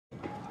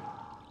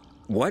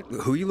What?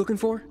 Who are you looking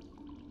for?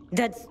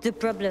 That's the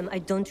problem, I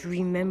don't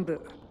remember.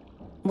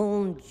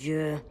 Mon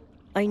Dieu.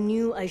 I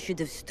knew I should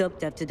have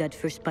stopped after that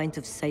first pint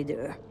of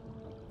cider.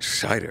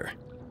 Cider?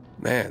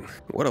 Man,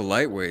 what a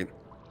lightweight.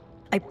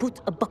 I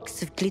put a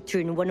box of glitter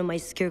in one of my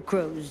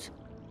scarecrows.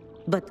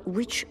 But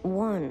which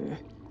one?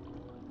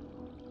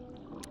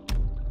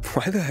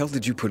 Why the hell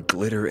did you put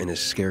glitter in a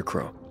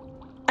scarecrow?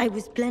 I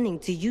was planning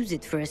to use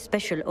it for a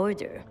special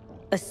order.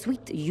 A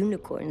sweet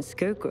unicorn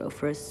scarecrow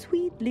for a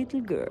sweet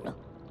little girl.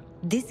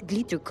 This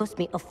glitter cost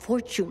me a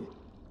fortune.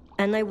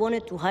 And I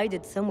wanted to hide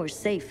it somewhere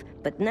safe.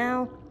 But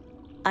now,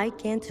 I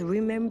can't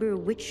remember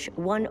which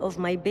one of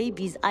my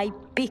babies I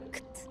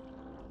picked.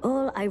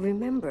 All I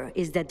remember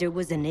is that there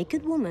was a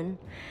naked woman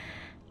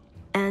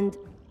and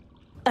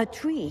a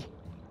tree.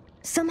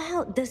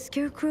 Somehow, the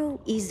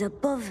scarecrow is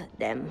above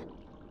them.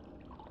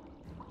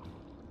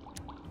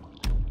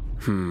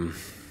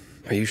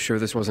 Are you sure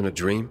this wasn't a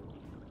dream?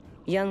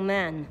 Young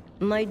man,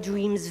 my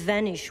dreams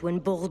vanished when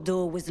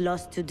Bordeaux was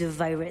lost to the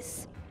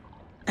virus.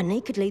 A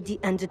naked lady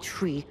and a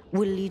tree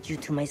will lead you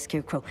to my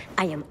scarecrow.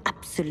 I am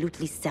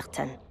absolutely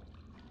certain.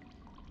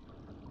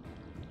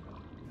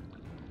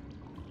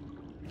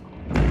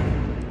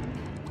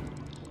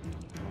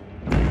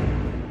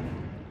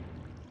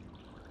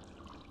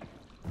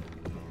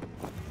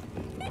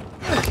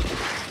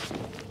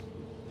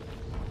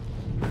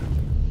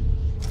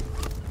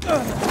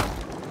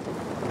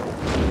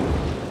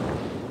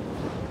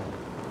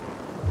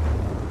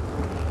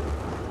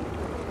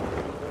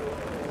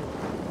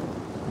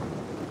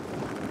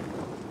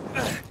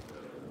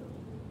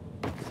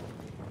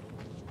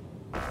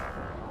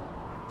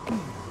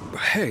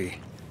 Hey,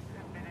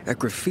 that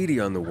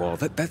graffiti on the wall,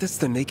 that's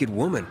the naked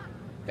woman.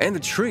 And the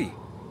tree.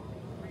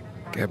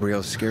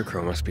 Gabrielle's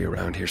scarecrow must be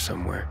around here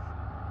somewhere.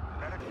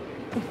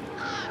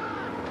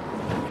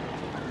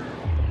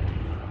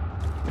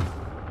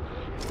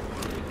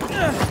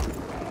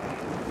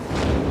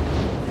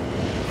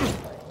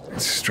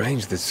 It's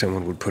strange that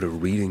someone would put a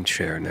reading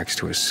chair next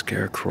to a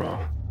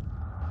scarecrow.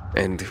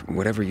 And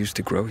whatever used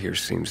to grow here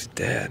seems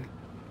dead.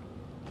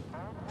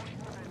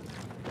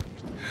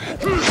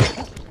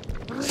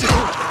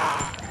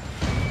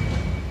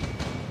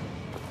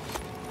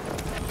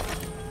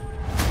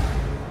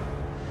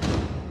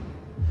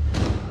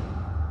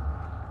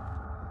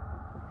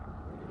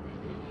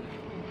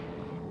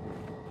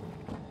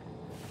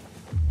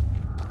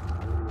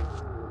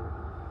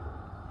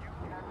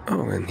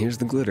 Oh, and here's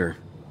the glitter.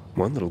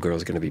 One little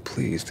girl's gonna be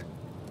pleased.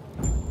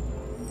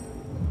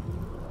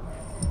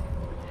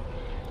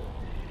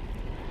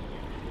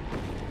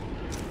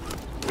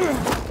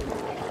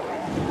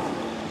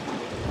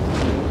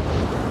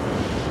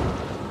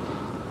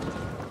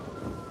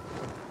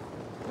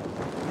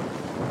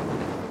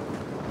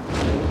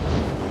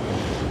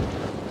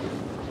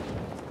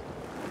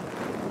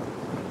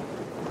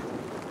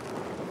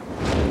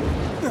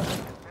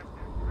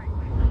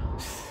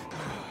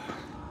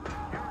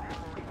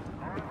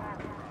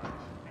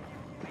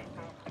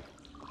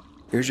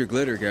 Here's your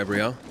glitter,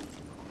 Gabrielle.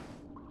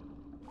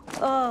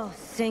 Oh,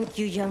 thank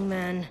you, young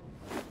man.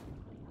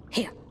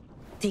 Here,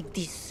 take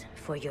this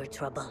for your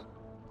trouble.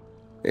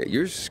 Yeah,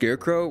 your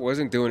scarecrow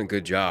wasn't doing a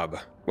good job.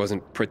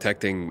 Wasn't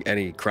protecting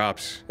any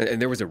crops. And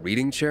there was a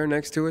reading chair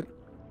next to it?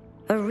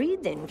 A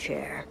reading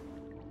chair.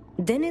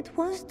 Then it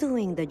was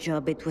doing the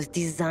job it was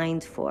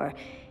designed for.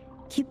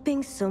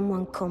 Keeping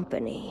someone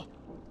company.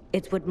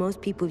 It's what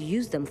most people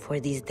use them for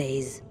these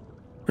days.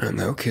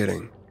 No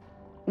kidding.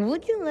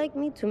 Would you like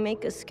me to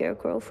make a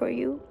scarecrow for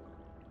you?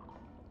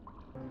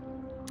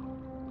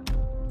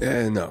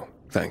 No,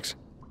 thanks.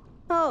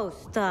 Oh,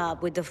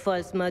 stop with the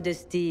false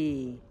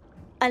modesty.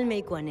 I'll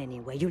make one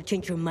anyway. You'll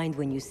change your mind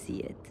when you see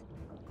it.